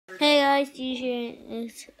guys, DJ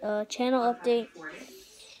is channel update,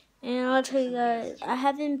 and I'll tell you guys, I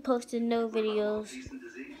haven't posted no videos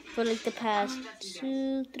for like the past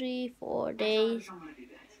 2, 3, 4 days.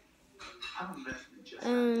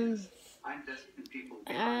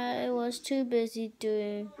 I was too busy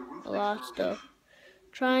doing a lot of stuff,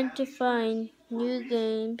 trying to find new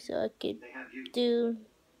games so I could do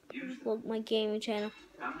my gaming channel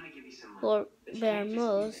for Bear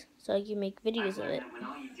Moles, so I can make videos of it.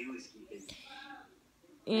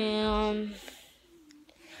 And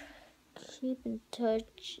keep in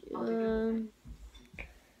touch.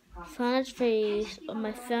 Final Phase of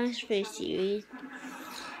my Final Phase series.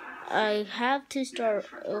 I have to start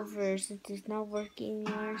over since it's not working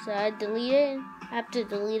anymore, so I delete it. I have to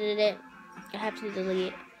delete it. I have to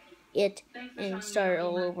delete it and start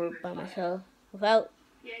all over by myself without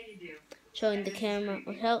showing the camera,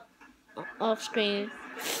 without off screen.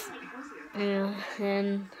 And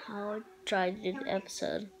then I'll try to do the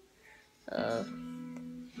episode of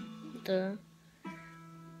the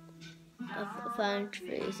Final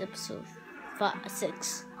Phase episode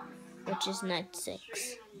 6, which is night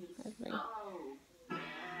 6. I think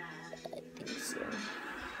so.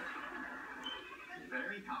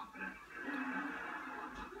 Very confident.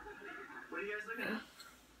 What are you guys looking at?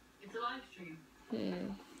 It's a live stream.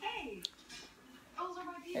 Hey, those are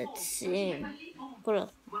my people. Let's see.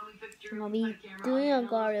 I'll be doing a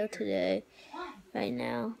Gario today, right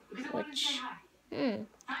now, which, I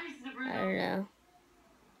don't know.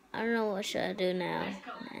 I don't know what should I do now.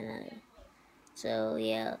 So,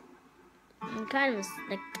 yeah. I'm kind of,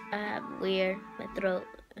 like, I have weird, my throat.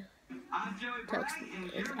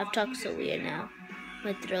 I've talked so weird now.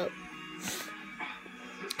 My throat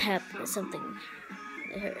have something.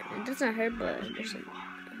 It doesn't hurt, but there's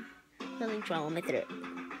something's wrong with my throat.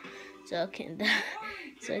 So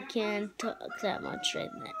I can't talk that much right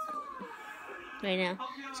now.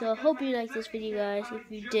 So I hope you liked this video, guys. If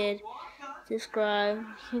you did, subscribe,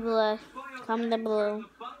 leave a like, comment down below.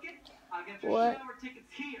 What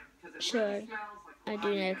should I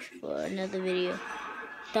do next for another video?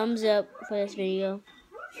 Thumbs up for this video.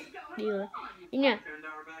 And yeah,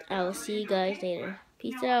 I will see you guys later.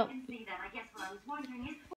 Peace out.